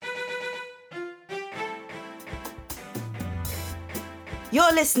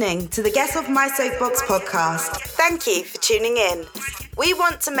You're listening to the Get Off My Soapbox podcast. Thank you for tuning in. We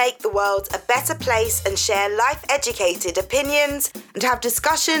want to make the world a better place and share life-educated opinions and have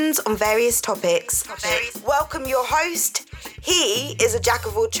discussions on various topics. Welcome your host. He is a jack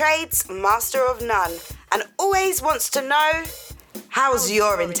of all trades, master of none, and always wants to know, how's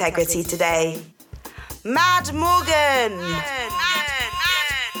your integrity today? Mad Morgan!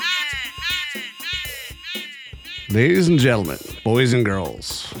 Ladies and gentlemen, boys and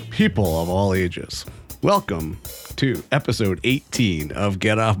girls, people of all ages, welcome to episode 18 of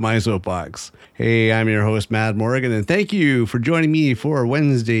Get Off My Soapbox. Hey, I'm your host, Mad Morgan, and thank you for joining me for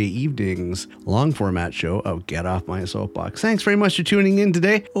Wednesday evening's long format show of Get Off My Soapbox. Thanks very much for tuning in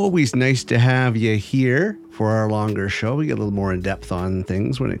today. Always nice to have you here for our longer show. We get a little more in depth on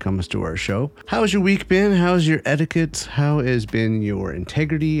things when it comes to our show. How's your week been? How's your etiquette? How has been your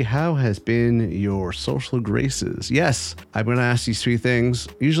integrity? How has been your social graces? Yes, I'm going to ask these three things.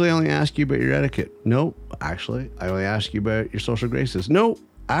 Usually I only ask you about your etiquette. No, actually, I only ask you about your social graces. No,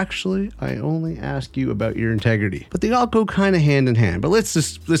 actually, I only ask you about your integrity. But they all go kind of hand in hand. But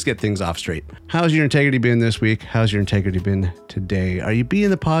let's get things off straight. How's your integrity been this week? How's your integrity been today? Are you being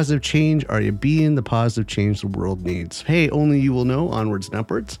the positive change? Are you being the positive change the world needs? Hey, only you will know. Onwards and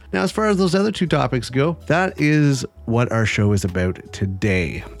upwards. Now, as far as those other two topics go, that is what our show is about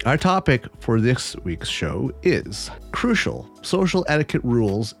today. Our topic for this week's show is crucial social etiquette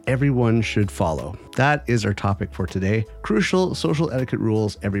rules everyone should follow. That is our topic for today. Crucial social etiquette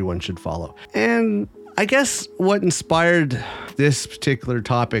rules everyone should follow. And I guess what inspired this particular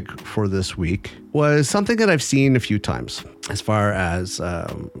topic for this week was something that I've seen a few times as far as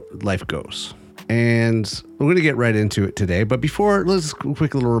life goes. And we're going to get right into it today. But before, let's a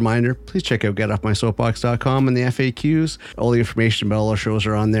quick little reminder. Please check out getoffmysoapbox.com and the FAQs. All the information about all our shows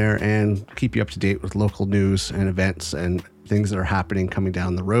are on there and keep you up to date with local news and events and things that are happening coming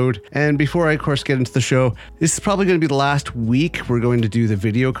down the road. And before I, of course, get into the show, this is probably going to be the last week we're going to do the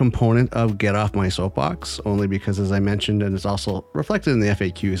video component of Get Off My Soapbox, only because, as I mentioned, and it's also reflected in the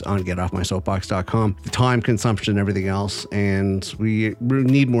FAQs on getoffmysoapbox.com, the time consumption and everything else, and we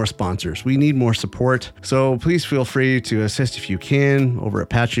need more sponsors. We need more support. So please feel free to assist if you can over at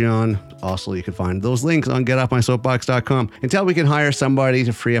Patreon. Also, you can find those links on getoffmysoapbox.com. Until we can hire somebody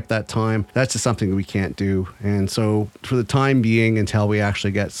to free up that time, that's just something we can't do. And so for the time being, until we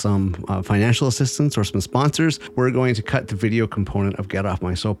actually get some financial assistance or some sponsors, we're going to cut the video component of Get Off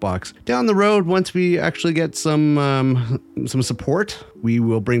My Soapbox. Down the road, once we actually get some support, we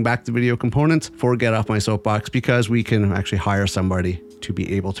will bring back the video components for Get Off My Soapbox because we can actually hire somebody to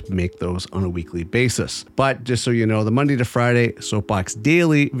be able to make those on a weekly basis. But just so you know, the Monday to Friday Soapbox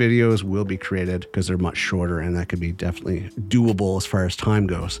Daily videos will be created because they're much shorter and that could be definitely doable as far as time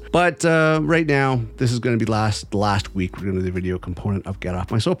goes. But right now, this is going to be the last week we're going to do the video component of Get Off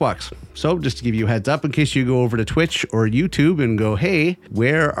My Soapbox. So just to give you a heads up, in case you go over to Twitch or YouTube and go, hey,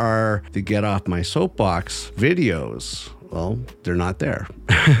 where are the Get Off My Soapbox videos? Well, they're not there.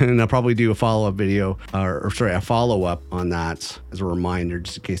 And I'll probably do a follow-up video, a follow-up on that as a reminder,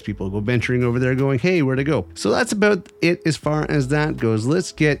 just in case people go venturing over there going, hey, where'd it go? So that's about it as far as that goes.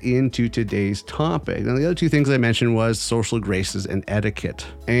 Let's get into today's topic. Now, the other two things I mentioned was social graces and etiquette.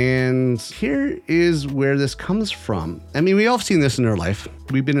 And here is where this comes from. I mean, we all have seen this in our life.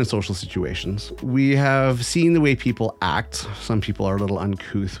 We've been in social situations. We have seen the way people act. Some people are a little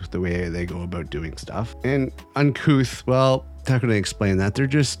uncouth with the way they go about doing stuff. And uncouth, well, how can I explain that?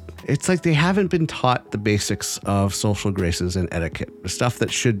 It's like they haven't been taught the basics of social graces and etiquette, the stuff that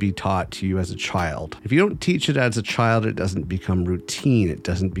should be taught to you as a child. If you don't teach it as a child, it doesn't become routine. It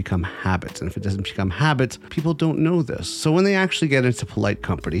doesn't become habit. And if it doesn't become habit, people don't know this. So when they actually get into polite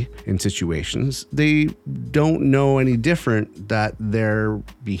company in situations, they don't know any different that their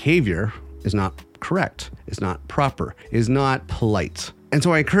behavior is not correct, is not proper, is not polite. And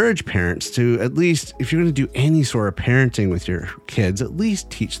so I encourage parents to, at least, if you're going to do any sort of parenting with your kids, at least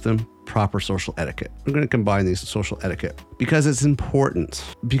teach them proper social etiquette. We're going to combine these social etiquette because it's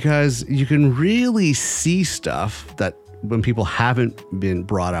important, because you can really see stuff that when people haven't been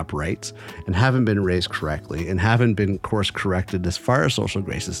brought up right and haven't been raised correctly and haven't been course corrected as far as social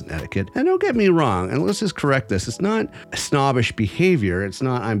graces and etiquette. And don't get me wrong, and let's just correct this. It's not snobbish behavior. It's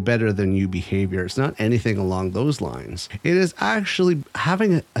not I'm better than you behavior. It's not anything along those lines. It is actually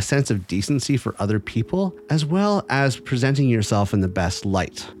having a sense of decency for other people as well as presenting yourself in the best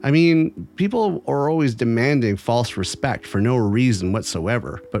light. I mean, people are always demanding false respect for no reason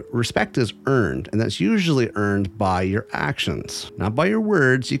whatsoever, but respect is earned, and that's usually earned by your actions, not by your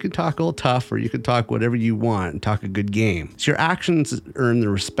words. You can talk all tough or you can talk whatever you want and talk a good game. It's your actions that earn the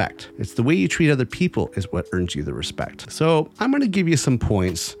respect. It's the way you treat other people is what earns you the respect. So I'm going to give you some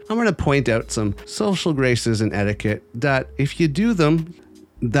points. I'm going to point out some social graces and etiquette that if you do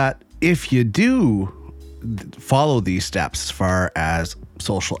follow these steps as far as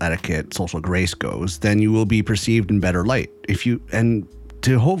social etiquette, social grace goes, then you will be perceived in better light. And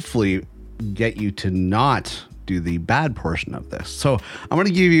to hopefully get you to not do the bad portion of this. So I'm going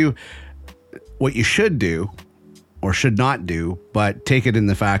to give you what you should do or should not do, but take it in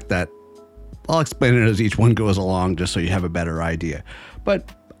the fact that I'll explain it as each one goes along just so you have a better idea.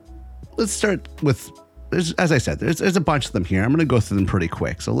 But let's start with, as I said, there's a bunch of them here. I'm going to go through them pretty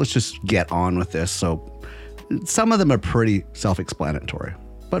quick. So let's just get on with this. So some of them are pretty self-explanatory,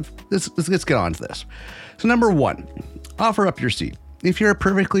 but let's get on to this. So number 1, offer up your seat. If you are in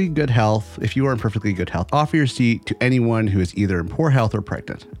perfectly good health, offer your seat to anyone who is either in poor health or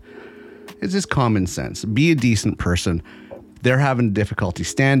pregnant. It's just common sense. Be a decent person. They're having difficulty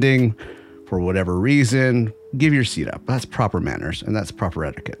standing for whatever reason. Give your seat up. That's proper manners and that's proper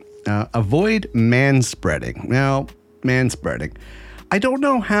etiquette. Avoid manspreading. Now, manspreading. I don't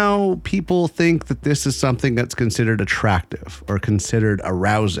know how people think that this is something that's considered attractive or considered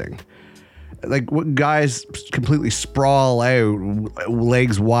arousing. Like what guys completely sprawl out,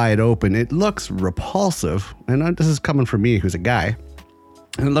 legs wide open. It looks repulsive. And this is coming from me, who's a guy.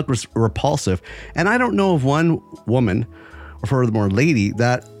 And it looks repulsive. And I don't know of one woman, or furthermore lady,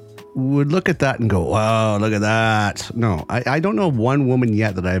 that would look at that and go, wow, look at that. No, I don't know of one woman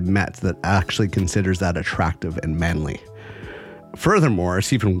yet that I've met that actually considers that attractive and manly. Furthermore,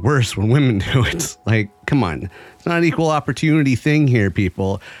 it's even worse when women do it. It's like, come on. It's not an equal opportunity thing here,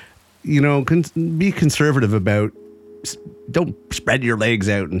 people. Be conservative about, don't spread your legs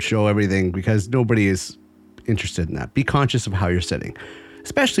out and show everything because nobody is interested in that. Be conscious of how you're sitting,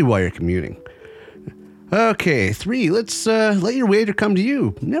 especially while you're commuting. Okay, 3, let's let your waiter come to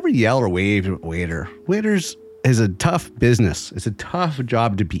you. Never yell or wave at a waiter. Waiters is a tough business. It's a tough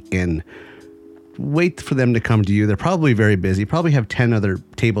job to be in. Wait for them to come to you. They're probably very busy. Probably have 10 other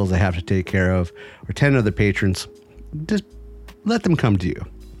tables they have to take care of or 10 other patrons. Just let them come to you.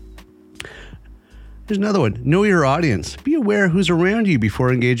 Here's another one. Know your audience. Be aware who's around you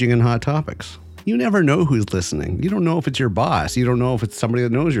before engaging in hot topics. You never know who's listening. You don't know if it's your boss. You don't know if it's somebody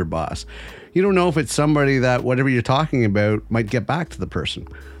that knows your boss. You don't know if it's somebody that whatever you're talking about might get back to the person.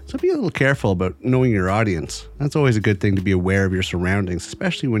 So be a little careful about knowing your audience. That's always a good thing to be aware of your surroundings,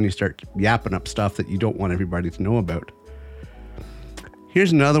 especially when you start yapping up stuff that you don't want everybody to know about.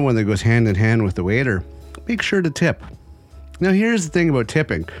 Here's another one that goes hand in hand with the waiter. Make sure to tip. Now, here's the thing about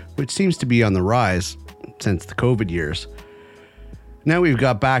tipping, which seems to be on the rise since the COVID years. Now we've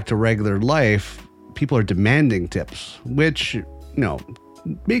got back to regular life. People are demanding tips, which,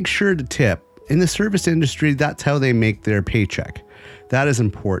 make sure to tip. In the service industry, that's how they make their paycheck. That is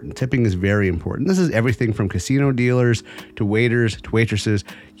important. Tipping is very important. This is everything from casino dealers to waiters to waitresses,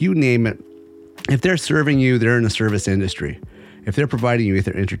 you name it. If they're serving you, they're in the service industry. If they're providing you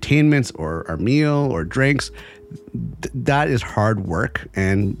either entertainments or a meal or drinks, that is hard work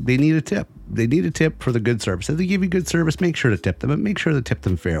and they need a tip. They need a tip for the good service. If they give you good service, make sure to tip them, but make sure to tip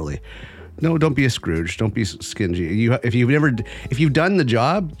them fairly. No, don't be a Scrooge. Don't be stingy. If you've done the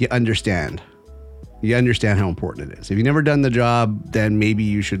job, you understand. You understand how important it is. If you've never done the job, then maybe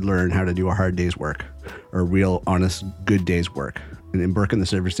you should learn how to do a hard day's work or a real, honest, good day's work and then work in the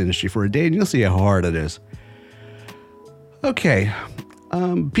service industry for a day and you'll see how hard it is. Okay.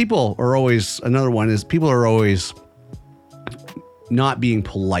 People are always not being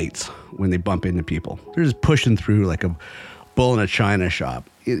polite when they bump into people. They're just pushing through like a bull in a china shop.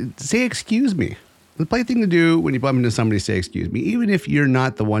 Say excuse me. The polite thing to do when you bump into somebody is say excuse me. Even if you're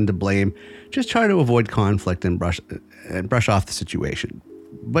not the one to blame, just try to avoid conflict and brush off the situation.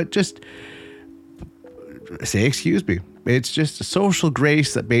 But just say excuse me. It's just a social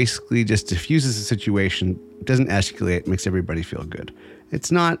grace that basically just diffuses the situation, doesn't escalate, makes everybody feel good.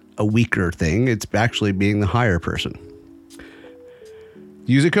 It's not a weaker thing. It's actually being the higher person.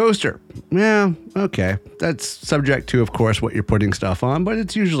 Use a coaster. Yeah, okay. That's subject to, of course, what you're putting stuff on, but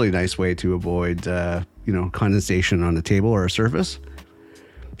it's usually a nice way to avoid, condensation on a table or a surface.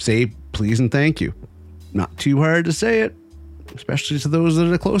 Say please and thank you. Not too hard to say it, especially to those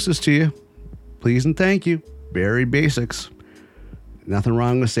that are closest to you. Please and thank you. Very basics. Nothing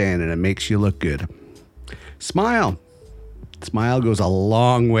wrong with saying it. It makes you look good. Smile. Smile goes a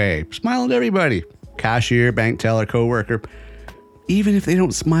long way. Smile at everybody. Cashier, bank teller, coworker. Even if they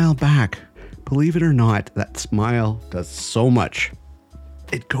don't smile back, believe it or not, that smile does so much.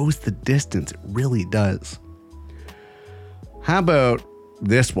 It goes the distance. It really does. How about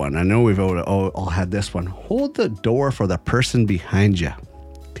this one? I know we've all had this one. Hold the door for the person behind you.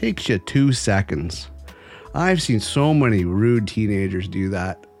 Takes you 2 seconds. I've seen so many rude teenagers do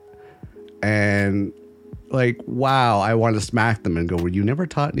that. And like, wow, I want to smack them and go, were you never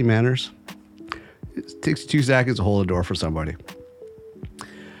taught any manners? It takes 2 seconds to hold a door for somebody.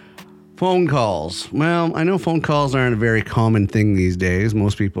 Phone calls. Well, I know phone calls aren't a very common thing these days.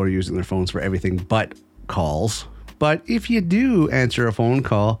 Most people are using their phones for everything but calls. But if you do answer a phone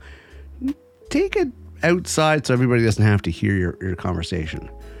call, take it outside so everybody doesn't have to hear your conversation.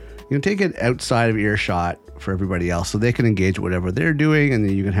 You know, take it outside of earshot for everybody else so they can engage whatever they're doing, and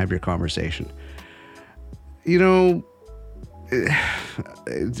then you can have your conversation. You know,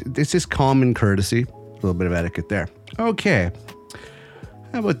 it's just common courtesy, a little bit of etiquette there. Okay,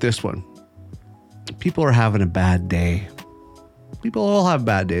 how about this one? People are having a bad day. People all have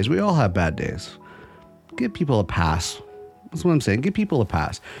bad days. We all have bad days. Give people a pass. That's what I'm saying. Give people a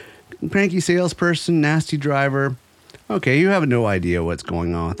pass. Cranky salesperson, nasty driver. Okay, you have no idea what's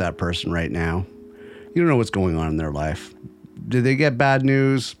going on with that person right now. You don't know what's going on in their life. Did they get bad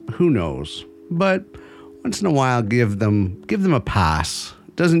news? Who knows? But once in a while, give them a pass.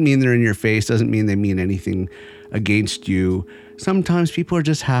 Doesn't mean they're in your face. Doesn't mean they mean anything against you. Sometimes people are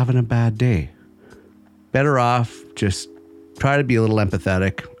just having a bad day. Better off just try to be a little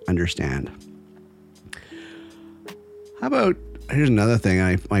empathetic, understand. How about, here's another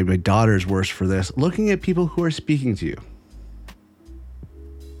thing, my daughter's worse for this, looking at people who are speaking to you.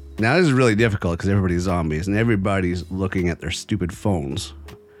 Now, this is really difficult because everybody's zombies and everybody's looking at their stupid phones.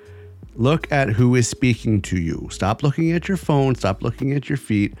 Look at who is speaking to you. Stop looking at your phone. Stop looking at your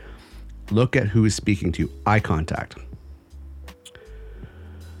feet. Look at who is speaking to you. Eye contact.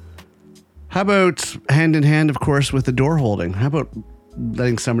 How about hand in hand, of course, with the door holding? How about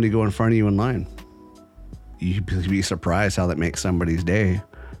letting somebody go in front of you in line? You'd be surprised how that makes somebody's day.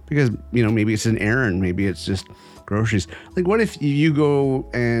 Because, you know, maybe it's an errand. Maybe it's just groceries. Like, what if you go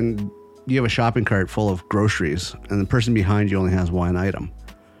and you have a shopping cart full of groceries and the person behind you only has one item?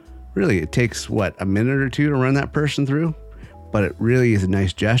 Really, it takes, a minute or two to run that person through? But it really is a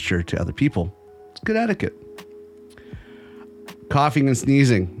nice gesture to other people. It's good etiquette. Coughing and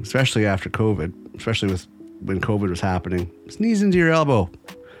sneezing, especially after COVID, especially when COVID was happening. Sneeze into your elbow.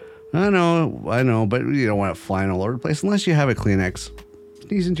 I know, but you don't want it flying all over the place unless you have a Kleenex.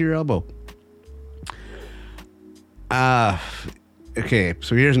 Sneeze into your elbow. Okay,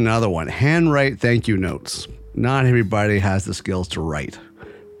 so here's another one. Handwrite thank you notes. Not everybody has the skills to write,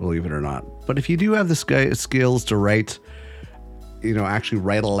 believe it or not. But if you do have the skills to write, actually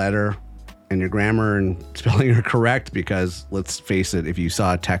write a letter and your grammar and spelling are correct, because let's face it, if you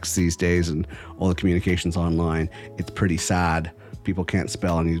saw text these days and all the communications online, it's pretty sad. People can't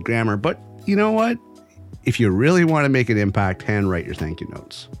spell and use grammar. But you know what? If you really want to make an impact, handwrite your thank you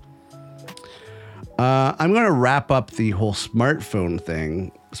notes. I'm going to wrap up the whole smartphone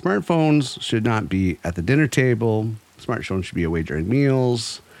thing. Smartphones should not be at the dinner table. Smartphones should be away during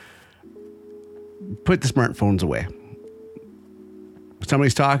meals. Put the smartphones away. If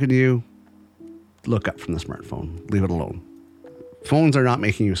somebody's talking to you, look up from the smartphone. Leave it alone. Phones are not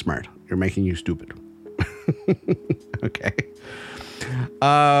making you smart. They're making you stupid. Okay.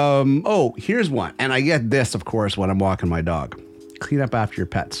 Here's one. And I get this, of course, when I'm walking my dog. Clean up after your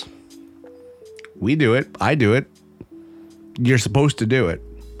pets. We do it. I do it. You're supposed to do it.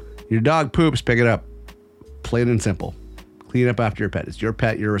 Your dog poops, pick it up. Plain and simple. Clean up after your pet. It's your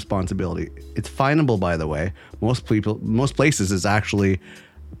pet, your responsibility. It's finable, by the way. Most places it's actually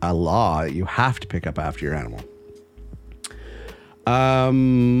a law. You have to pick up after your animal.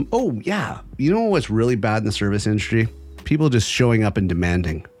 You know what's really bad in the service industry? People just showing up and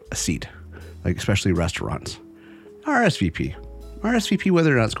demanding a seat, like especially restaurants. RSVP,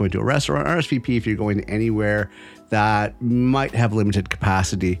 whether or not it's going to a restaurant. RSVP if you're going to anywhere that might have limited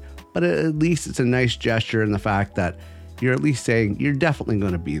capacity, but at least it's a nice gesture in the fact that you're at least saying you're definitely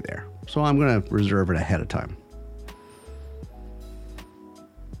going to be there. So I'm going to reserve it ahead of time.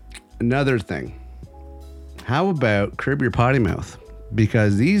 Another thing, how about curb your potty mouth?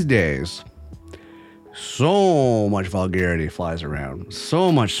 Because these days, so much vulgarity flies around.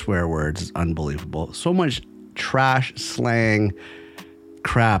 So much swear words. It's unbelievable. So much trash, slang,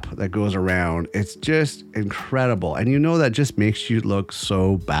 crap that goes around. It's just incredible. And that just makes you look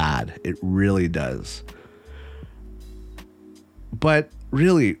so bad. It really does. But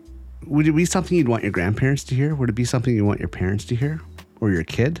really, would it be something you'd want your grandparents to hear? Would it be something you want your parents to hear? Or your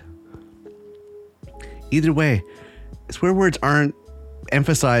kid? Either way, swear words aren't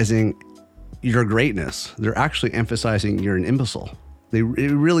emphasizing your greatness. They're actually emphasizing you're an imbecile. It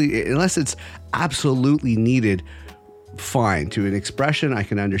really, unless it's absolutely needed, fine. To an expression, I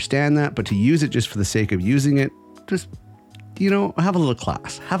can understand that, but to use it just for the sake of using it, just, have a little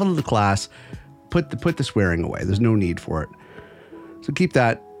class. Have a little class. Put the swearing away. There's no need for it. So keep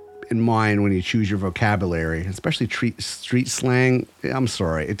that in mind when you choose your vocabulary, especially street slang. I'm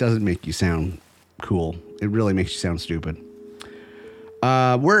sorry, it doesn't make you sound cool. It really makes you sound stupid.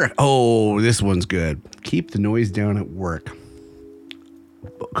 Work. Oh, this one's good. Keep the noise down at work.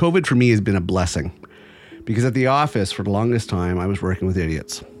 COVID for me has been a blessing because at the office for the longest time, I was working with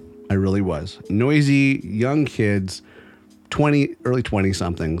idiots. I really was. Noisy young kids, early 20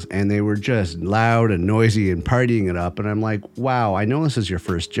 somethings, and they were just loud and noisy and partying it up. And I'm like, wow, I know this is your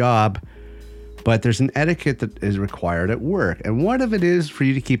first job, but there's an etiquette that is required at work. And one of it is for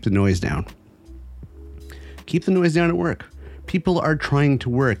you to keep the noise down. Keep the noise down at work. People are trying to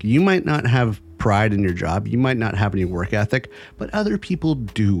work. You might not have pride in your job. You might not have any work ethic, but other people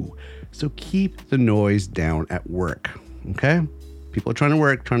do. So keep the noise down at work. Okay? People are trying to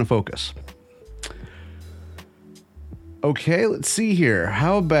work, trying to focus. Okay, let's see here.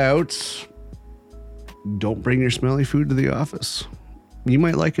 How about don't bring your smelly food to the office? You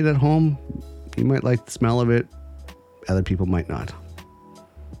might like it at home. You might like the smell of it. Other people might not.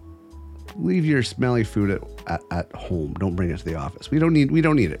 Leave your smelly food at home. Don't bring it to the office. We don't need it. We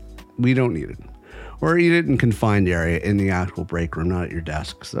don't need it. Or eat it in confined area in the actual break room, not at your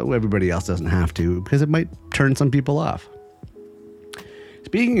desk. So everybody else doesn't have to, because it might turn some people off.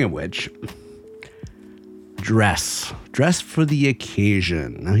 Speaking of which, dress. Dress for the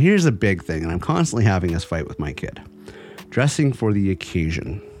occasion. Now here's a big thing, and I'm constantly having this fight with my kid. Dressing for the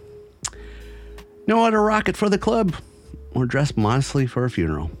occasion. Know how to rock it for the club, or dress modestly for a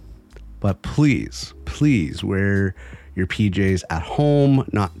funeral. But please wear your PJs at home,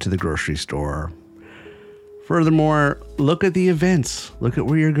 not to the grocery store. Furthermore, look at the events. Look at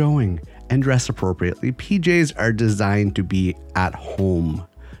where you're going and dress appropriately. PJs are designed to be at home,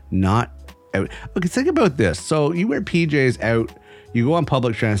 not out. Okay, think about this. So you wear PJs out, you go on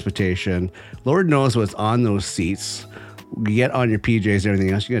public transportation, Lord knows what's on those seats. You get on your PJs and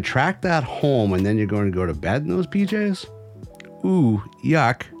everything else. You're going to track that home and then you're going to go to bed in those PJs? Ooh,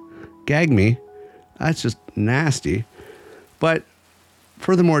 yuck. Gag me. That's just nasty. But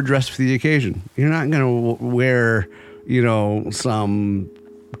furthermore, dress for the occasion. You're not going to wear, some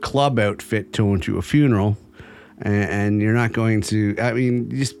club outfit to a funeral, and you're not going to,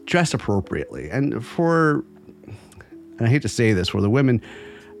 just dress appropriately. And I hate to say this, for the women,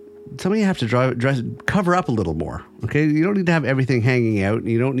 some of you have to cover up a little more, okay? You don't need to have everything hanging out,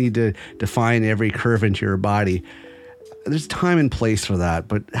 and you don't need to define every curve into your body. There's time and place for that,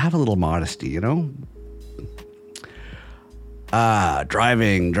 but have a little modesty,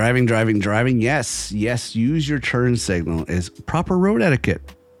 Driving. Yes. Use your turn signal is proper road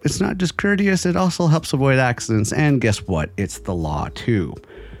etiquette. It's not just courteous, it also helps avoid accidents. And guess what? It's the law too.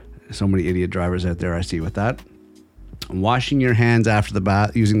 So many idiot drivers out there I see with that. Washing your hands after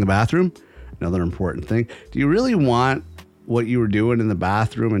using the bathroom, another important thing. Do you really want what you were doing in the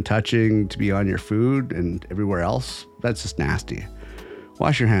bathroom and touching to be on your food and everywhere else? That's just nasty.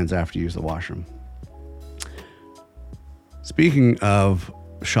 Wash your hands after you use the washroom. Speaking of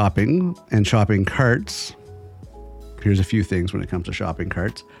shopping and shopping carts, here's a few things when it comes to shopping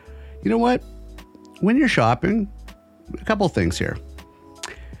carts. You know what? When you're shopping, a couple things here.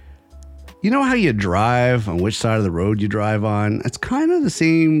 You know how you drive, on which side of the road you drive on? It's kind of the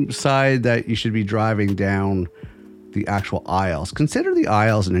same side that you should be driving down the actual aisles. Consider the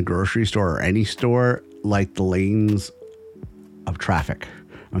aisles in a grocery store or any store like the lanes of traffic,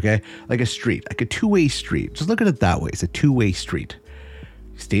 okay? Like a street, like a two-way street. Just look at it that way. It's a two-way street.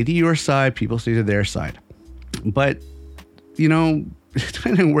 Stay to your side, people stay to their side. But,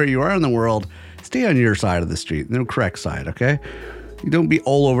 depending on where you are in the world, stay on your side of the street, the correct side, okay? You don't be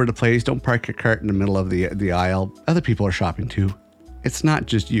all over the place. Don't park your cart in the middle of the aisle. Other people are shopping too. It's not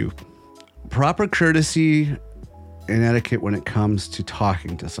just you. Proper courtesy and etiquette when it comes to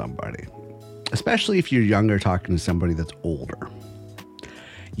talking to somebody, especially if you're younger talking to somebody that's older.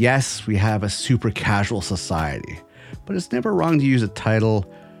 Yes, we have a super casual society, but it's never wrong to use a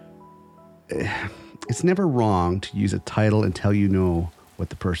title. It's never wrong to use a title until you know what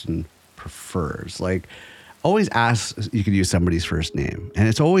the person prefers. Like, always ask, you could use somebody's first name. And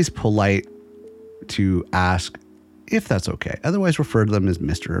it's always polite to ask if that's okay. Otherwise, refer to them as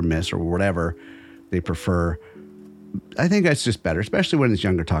Mr. or Miss or whatever they prefer. I think that's just better, especially when it's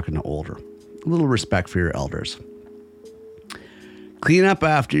younger talking to older. A little respect for your elders. Clean up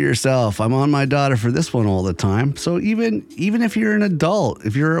after yourself. I'm on my daughter for this one all the time. So even if you're an adult,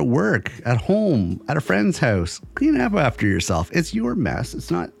 if you're at work, at home, at a friend's house, clean up after yourself. It's your mess. It's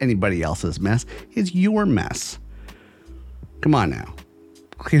not anybody else's mess. It's your mess. Come on now.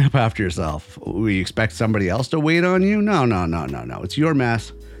 Clean up after yourself. We expect somebody else to wait on you? No. It's your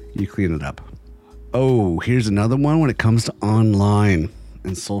mess. You clean it up. Oh, here's another one when it comes to online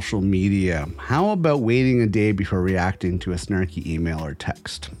and social media. How about waiting a day before reacting to a snarky email or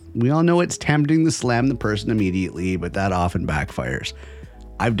text? We all know it's tempting to slam the person immediately, but that often backfires.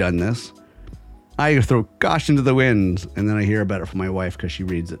 I've done this. I throw caution to the wind, and then I hear about it from my wife because she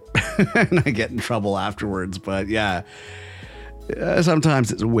reads it, and I get in trouble afterwards. But yeah,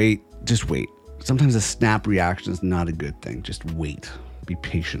 sometimes it's wait. Just wait. Sometimes a snap reaction is not a good thing. Just wait. Be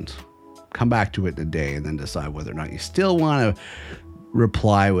patient. Come back to it in a day and then decide whether or not you still want to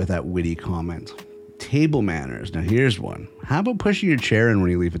reply with that witty comment. Table manners. Now here's one. How about pushing your chair in when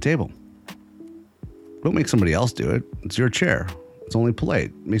you leave a table? Don't make somebody else do it. It's your chair. It's only polite.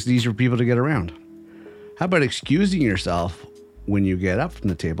 It makes it easier for people to get around. How about excusing yourself when you get up from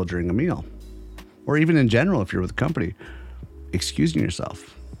the table during a meal? Or even in general, if you're with company, excusing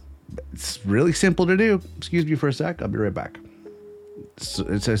yourself. It's really simple to do. Excuse me for a sec. I'll be right back.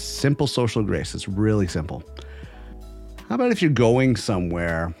 It's a simple social grace. It's really simple. How about if you're going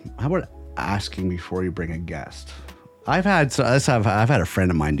somewhere, how about asking before you bring a guest? I've had a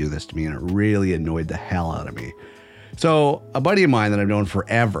friend of mine do this to me, and it really annoyed the hell out of me. So a buddy of mine that I've known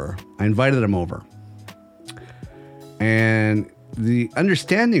forever, I invited him over. And the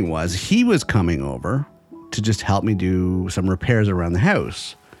understanding was he was coming over to just help me do some repairs around the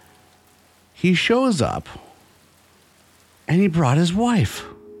house. He shows up and he brought his wife.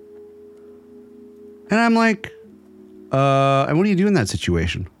 And I'm like, and what do you do in that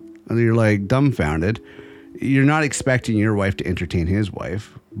situation? And you're like dumbfounded. You're not expecting your wife to entertain his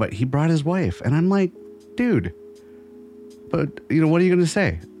wife, but he brought his wife. And I'm like, dude, but what are you going to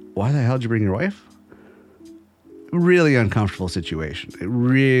say? Why the hell did you bring your wife? Really uncomfortable situation. It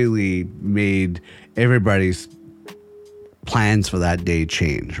really made everybody's plans for that day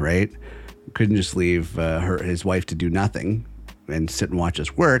change, right? Couldn't just leave his wife to do nothing and sit and watch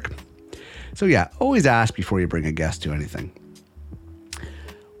us work. So yeah, always ask before you bring a guest to anything.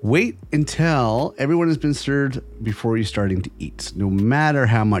 Wait until everyone has been served before you're starting to eat, no matter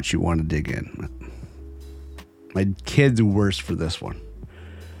how much you want to dig in. My kid's worse for this one.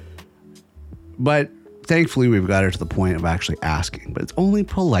 But thankfully, we've got her to the point of actually asking. But it's only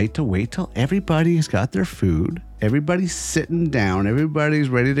polite to wait till everybody's got their food, everybody's sitting down, everybody's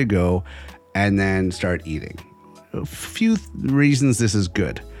ready to go, and then start eating. A few reasons this is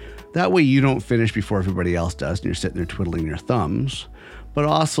good. That way you don't finish before everybody else does, and you're sitting there twiddling your thumbs. But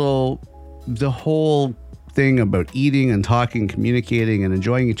also, the whole thing about eating and talking, communicating, and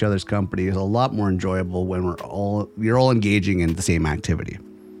enjoying each other's company is a lot more enjoyable when you're all engaging in the same activity.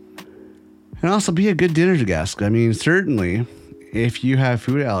 And also be a good dinner guest. I mean, certainly, if you have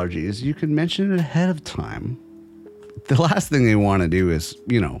food allergies, you can mention it ahead of time. The last thing they want to do is,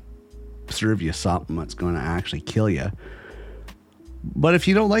 serve you something that's going to actually kill you. But if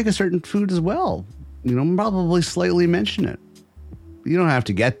you don't like a certain food as well, probably slightly mention it. You don't have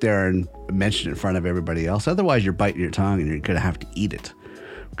to get there and mention it in front of everybody else. Otherwise, you're biting your tongue and you're going to have to eat it.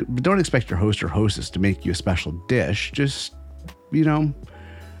 But don't expect your host or hostess to make you a special dish. Just,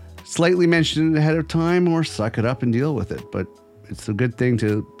 slightly mention it ahead of time or suck it up and deal with it. But it's a good thing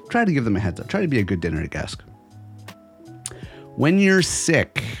to try to give them a heads up. Try to be a good dinner guest. When you're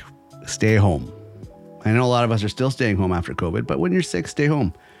sick, stay home. I know a lot of us are still staying home after COVID, but when you're sick, stay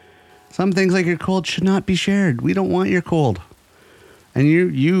home. Some things like your cold should not be shared. We don't want your cold. And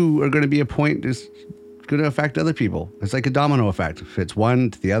you are going to be a point that's going to affect other people. It's like a domino effect. If it's one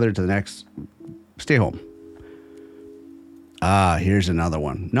to the other to the next, stay home. Here's another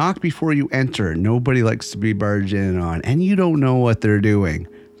one. Knock before you enter. Nobody likes to be barged in on, and you don't know what they're doing.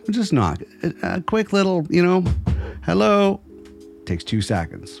 So just knock. A quick little, hello. Takes 2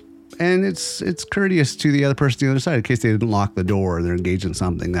 seconds. And it's courteous to the other person on the other side in case they didn't lock the door or they're engaged in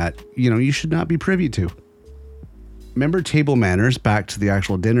something that, you should not be privy to. Remember table manners, back to the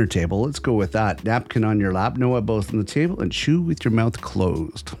actual dinner table. Let's go with that. Napkin on your lap, no elbows on the table, and chew with your mouth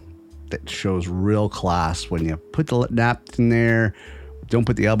closed. That shows real class when you put the napkin there, don't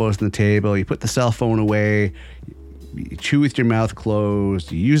put the elbows on the table, you put the cell phone away, you chew with your mouth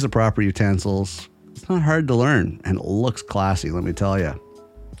closed, you use the proper utensils. It's not hard to learn, and it looks classy, let me tell you.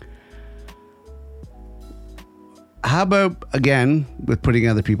 How about, again, with putting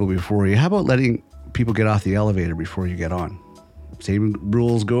other people before you, how about letting people get off the elevator before you get on? Same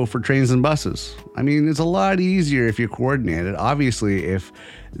rules go for trains and buses. I mean, it's a lot easier if you're coordinated. Obviously, if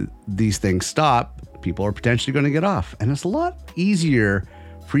these things stop, people are potentially going to get off. And it's a lot easier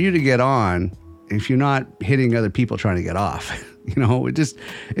for you to get on if you're not hitting other people trying to get off.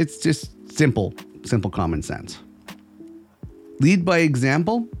 It's just simple common sense. Lead by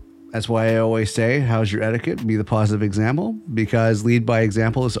example. That's why I always say, how's your etiquette? Be the positive example, because lead by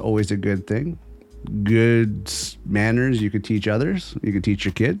example is always a good thing. Good manners you could teach others. You could teach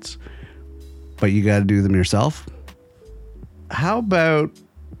your kids, but you got to do them yourself. How about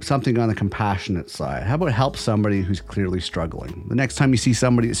something on the compassionate side? How about help somebody who's clearly struggling? The next time you see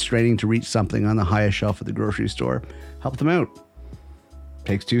somebody that's straining to reach something on the highest shelf at the grocery store, help them out.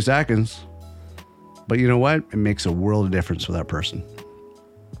 Takes 2 seconds. But you know what? It makes a world of difference for that person.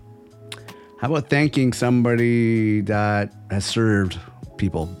 How about thanking somebody that has served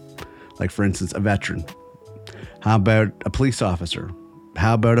people? Like, for instance, a veteran. How about a police officer?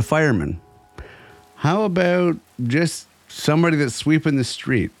 How about a fireman? How about just somebody that's sweeping the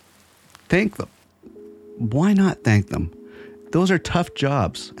street? Thank them. Why not thank them? Those are tough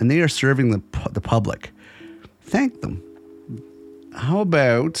jobs, and they are serving the public. Thank them. How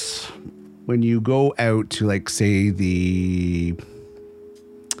about when you go out to, like, say, the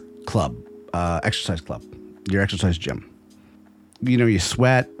club, exercise club, your exercise gym. You know, you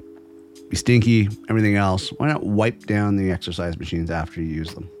sweat, you stinky, everything else. Why not wipe down the exercise machines after you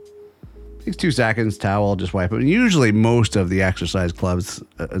use them? Takes 2 seconds, towel, just wipe it. And usually most of the exercise clubs,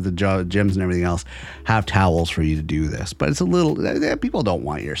 the gyms and everything else have towels for you to do this. But it's a little, people don't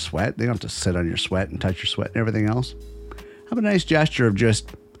want your sweat. They don't have to sit on your sweat and touch your sweat and everything else. Have a nice gesture of just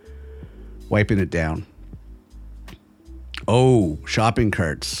wiping it down. Oh, shopping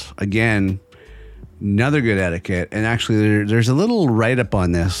carts. Again, another good etiquette. And actually, there's a little write-up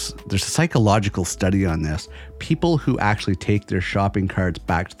on this. There's a psychological study on this. People who actually take their shopping carts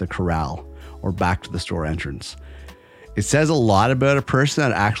back to the corral or back to the store entrance. It says a lot about a person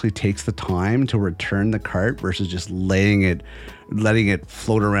that actually takes the time to return the cart versus just letting it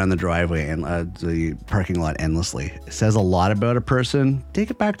float around the driveway and the parking lot endlessly. It says a lot about a person.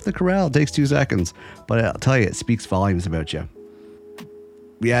 Take it back to the corral. It takes 2 seconds. But I'll tell you, it speaks volumes about you.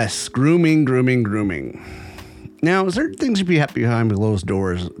 Yes, grooming. Now, certain things should be kept behind closed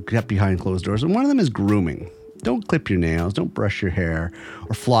doors, and one of them is grooming. Don't clip your nails, don't brush your hair,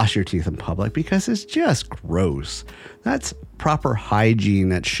 or floss your teeth in public because it's just gross. That's proper hygiene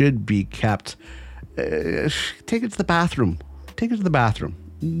that should be kept. Take it to the bathroom.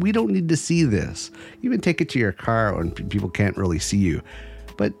 We don't need to see this. Even take it to your car when people can't really see you.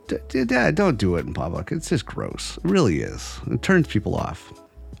 But don't do it in public. It's just gross. It really is. It turns people off.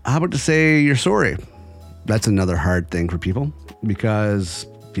 How about to say you're sorry? That's another hard thing for people because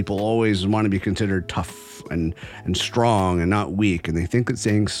people always want to be considered tough and strong and not weak. And they think that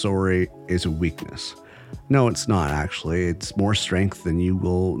saying sorry is a weakness. No, it's not actually. It's more strength than you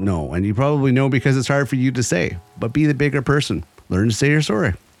will know. And you probably know because it's hard for you to say. But be the bigger person. Learn to say you're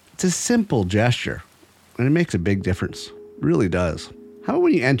sorry. It's a simple gesture. And it makes a big difference. It really does. How about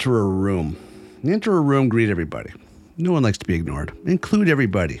when you enter a room? You enter a room, greet everybody. No one likes to be ignored. Include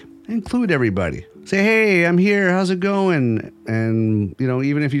everybody. Say, hey, I'm here. How's it going? And,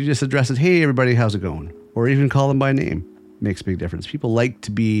 even if you just address it, hey, everybody, how's it going? Or even call them by name. Makes a big difference. People like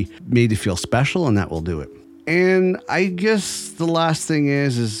to be made to feel special, and that will do it. And I guess the last thing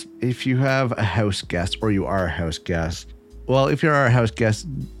is if you have a house guest or you are a house guest, well, if you are a house guest,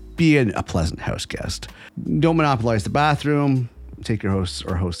 be a pleasant house guest. Don't monopolize the bathroom. Take your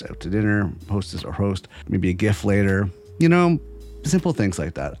host out to dinner, hostess or host, maybe a gift later. Simple things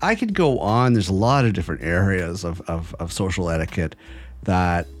like that. I could go on. There's a lot of different areas of social etiquette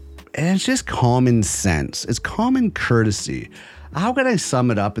and it's just common sense. It's common courtesy. How can I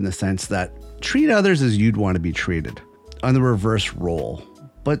sum it up in the sense that treat others as you'd want to be treated on the reverse role?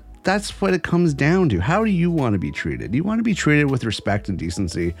 But that's what it comes down to. How do you want to be treated? Do you want to be treated with respect and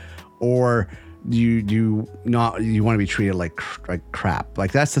decency, or do you want to be treated like crap?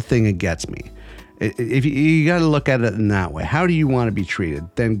 Like, that's the thing that gets me. If you got to look at it in that way, how do you want to be treated?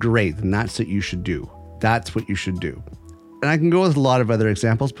 Then great, then that's what you should do. That's what you should do. And I can go with a lot of other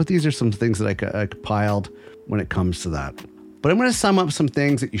examples, but these are some things that I compiled when it comes to that. But I'm going to sum up some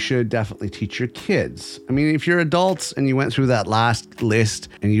things that you should definitely teach your kids. I mean, if you're adults and you went through that last list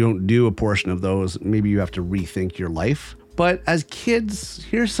and you don't do a portion of those, maybe you have to rethink your life. But as kids,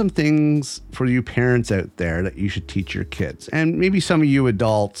 here's some things for you parents out there that you should teach your kids. And maybe some of you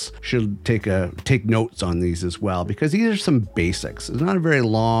adults should take notes on these as well, because these are some basics. It's not a very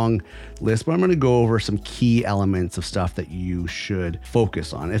long list, but I'm going to go over some key elements of stuff that you should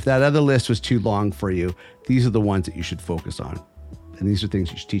focus on. If that other list was too long for you, these are the ones that you should focus on. And these are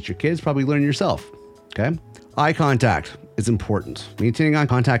things you should teach your kids, probably learn yourself. Okay? Eye contact is important. Maintaining eye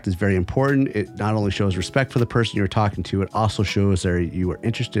contact is very important. It not only shows respect for the person you're talking to, it also shows that you are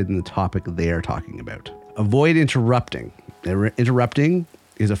interested in the topic they are talking about. Avoid interrupting. Interrupting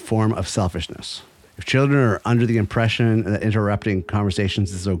is a form of selfishness. If children are under the impression that interrupting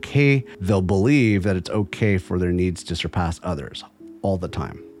conversations is okay, they'll believe that it's okay for their needs to surpass others all the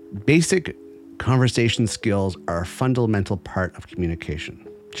time. Basic conversation skills are a fundamental part of communication.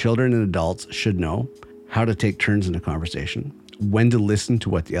 Children and adults should know how to take turns in a conversation, when to listen to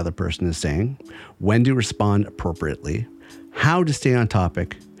what the other person is saying, when to respond appropriately, how to stay on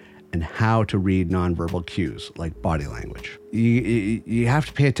topic, and how to read nonverbal cues like body language. You have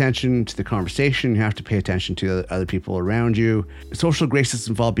to pay attention to the conversation. You have to pay attention to the other people around you. Social graces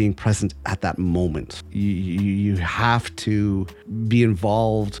involve being present at that moment. You have to be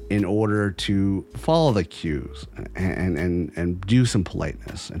involved in order to follow the cues and do some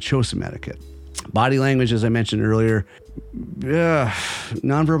politeness and show some etiquette. Body language, as I mentioned earlier,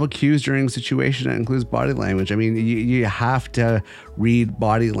 nonverbal cues during a situation that includes body language. I mean, you have to read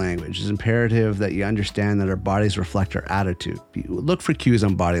body language. It's imperative that you understand that our bodies reflect our attitude. Look for cues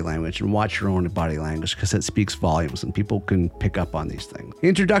on body language and watch your own body language because it speaks volumes and people can pick up on these things.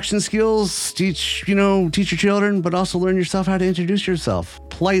 Introduction skills, teach your children, but also learn yourself how to introduce yourself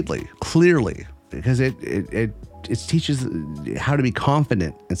politely, clearly, because it teaches how to be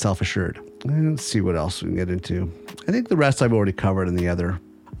confident and self-assured. Let's see what else we can get into. I think the rest I've already covered in the other.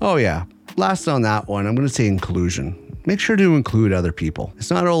 Oh yeah, last on that one, I'm going to say inclusion. Make sure to include other people. It's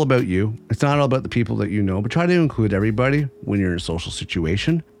not all about you. It's not all about the people that you know, but try to include everybody when you're in a social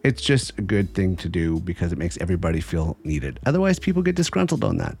situation. It's just a good thing to do because it makes everybody feel needed. Otherwise, people get disgruntled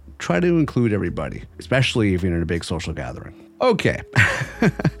on that. Try to include everybody, especially if you're in a big social gathering. Okay.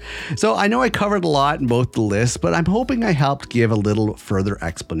 So I know I covered a lot in both the lists, but I'm hoping I helped give a little further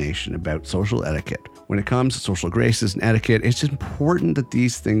explanation about social etiquette. When it comes to social graces and etiquette, it's important that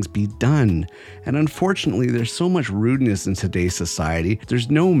these things be done. And unfortunately, there's so much rudeness in today's society. There's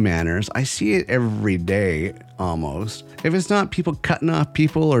no manners. I see it every day, almost. If it's not people cutting off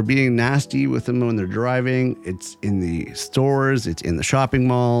people or being nasty with them when they're driving, it's in the stores, it's in the shopping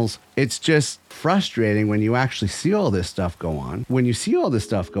malls. It's just frustrating when you actually see all this stuff go on. When you see all this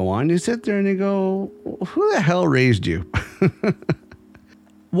stuff go on, you sit there and you go, who the hell raised you?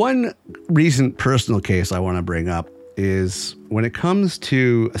 One recent personal case I want to bring up is when it comes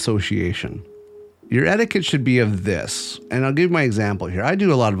to association. Your etiquette should be of this, and I'll give my example here. I do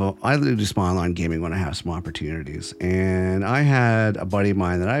some online gaming when I have some opportunities, and I had a buddy of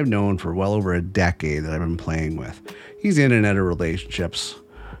mine that I've known for well over a decade that I've been playing with. He's in and out of relationships.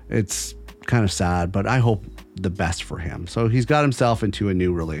 It's kind of sad, but I hope the best for him. So he's got himself into a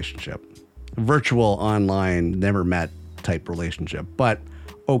new relationship, a virtual, online, never met type relationship, but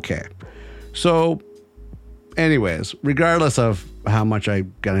okay. So anyways, regardless of how much I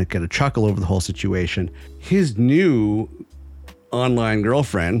gotta get a chuckle over the whole situation, his new online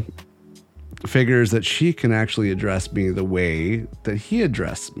girlfriend figures that she can actually address me the way that he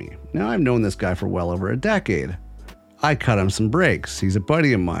addressed me. Now, I've known this guy for well over a decade. I cut him some breaks. He's a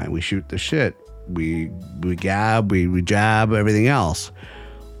buddy of mine. We shoot the shit. We gab, we jab, everything else.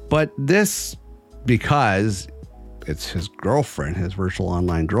 But this, because it's his girlfriend, his virtual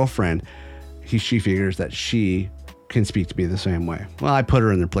online girlfriend, she figures that she can speak to me the same way. Well, I put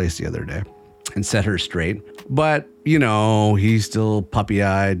her in her place the other day and set her straight. But, he's still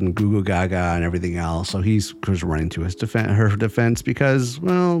puppy-eyed and goo-goo gaga and everything else. So he's running to her defense because,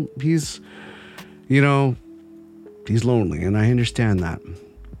 well, he's lonely, and I understand that.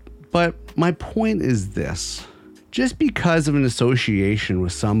 But my point is this. Just because of an association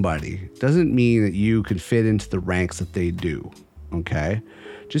with somebody doesn't mean that you can fit into the ranks that they do, okay?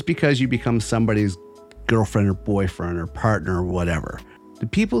 Just because you become somebody's girlfriend or boyfriend or partner or whatever, the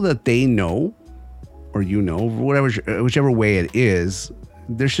people that they know or whichever way it is,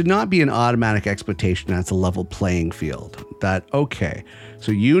 there should not be an automatic expectation that's a level playing field. That, okay,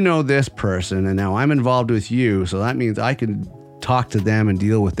 so this person and now I'm involved with you, so that means I can talk to them and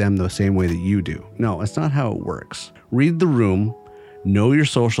deal with them the same way that you do. No, it's not how it works. Read the room, know your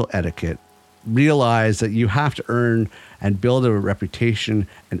social etiquette, realize that you have to earn and build a reputation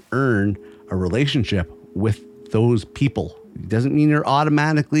and earn a relationship with those people. It doesn't mean you're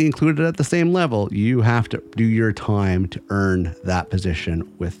automatically included at the same level. You have to do your time to earn that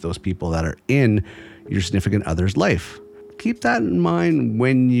position with those people that are in your significant other's life. Keep that in mind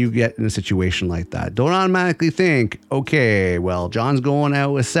when you get in a situation like that. Don't automatically think, okay, well, John's going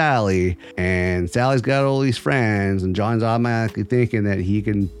out with Sally and Sally's got all these friends and John's automatically thinking that he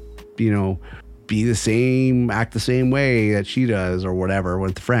can, be the same, act the same way that she does or whatever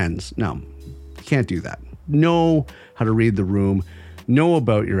with friends. No, you can't do that. Know how to read the room. Know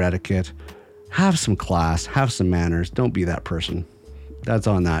about your etiquette. Have some class. Have some manners. Don't be that person. That's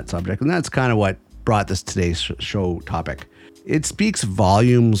on that subject. And that's kind of what brought this today's show topic. It speaks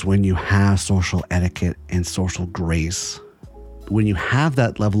volumes when you have social etiquette and social grace. When you have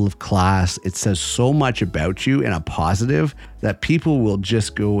that level of class, it says so much about you in a positive that people will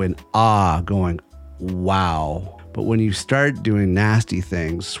just go in awe, going, wow. But when you start doing nasty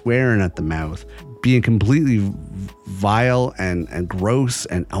things, swearing at the mouth, being completely vile and gross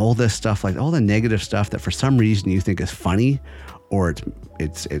and all this stuff, like all the negative stuff that for some reason you think is funny or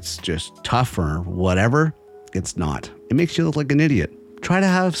it's just tough or whatever, it's not. It makes you look like an idiot. Try to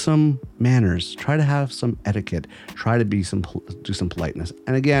have some manners. Try to have some etiquette. Try to do some politeness.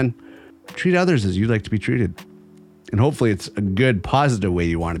 And again, treat others as you'd like to be treated. And hopefully it's a good, positive way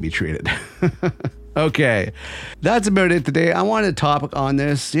you want to be treated. Okay, that's about it today. I wanted to topic on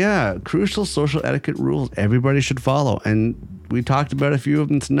this. Yeah, crucial social etiquette rules everybody should follow. And we talked about a few of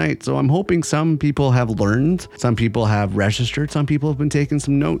them tonight. So I'm hoping some people have learned, some people have registered, some people have been taking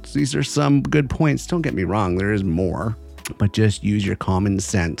some notes. These are some good points. Don't get me wrong, there is more, but just use your common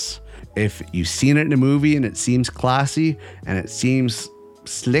sense. If you've seen it in a movie and it seems classy and it seems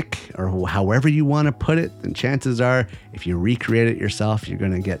slick or however you want to put it, then chances are if you recreate it yourself, you're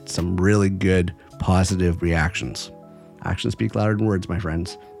going to get some really good positive reactions. Actions speak louder than words, my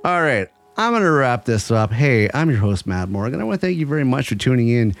friends. All right, I'm going to wrap this up. Hey, I'm your host, Matt Morgan. I want to thank you very much for tuning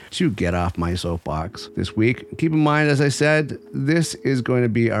in to Get Off My Soapbox this week. Keep in mind, as I said, this is going to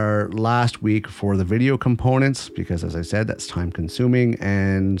be our last week for the video components because, as I said, that's time consuming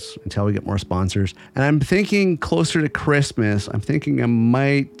and until we get more sponsors. And I'm thinking closer to Christmas, I'm thinking I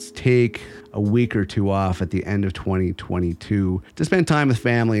might take a week or two off at the end of 2022 to spend time with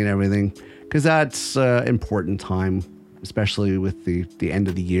family and everything because that's important time, especially with the end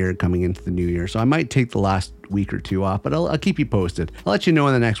of the year coming into the new year. So I might take the last week or two off, but I'll keep you posted. I'll let you know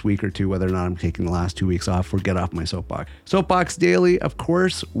in the next week or two whether or not I'm taking the last 2 weeks off for Get Off My Soapbox. Soapbox Daily, of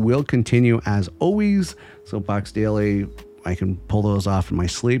course, will continue as always. Soapbox Daily, I can pull those off in my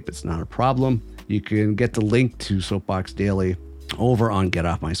sleep. It's not a problem. You can get the link to Soapbox Daily over on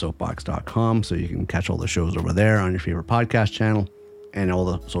getoffmysoapbox.com, so you can catch all the shows over there on your favorite podcast channel and all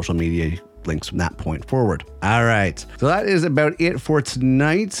the social media links from that point forward. All right. So that is about it for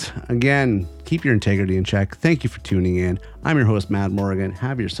tonight. Again, keep your integrity in check. Thank you for tuning in. I'm your host, Matt Morgan.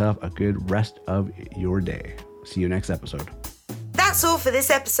 Have yourself a good rest of your day. See you next episode. That's all for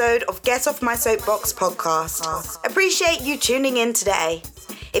this episode of Get Off My Soapbox podcast. Appreciate you tuning in today.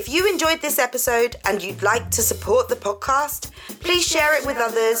 If you enjoyed this episode and you'd like to support the podcast, please share it with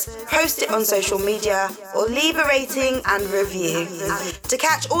others, post it on social media, or leave a rating and review. To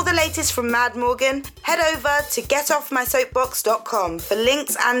catch all the latest from Mad Morgan, head over to getoffmysoapbox.com for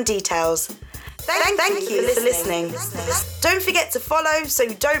links and details. Thank you for listening. Don't forget to follow so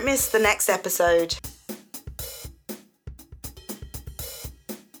you don't miss the next episode.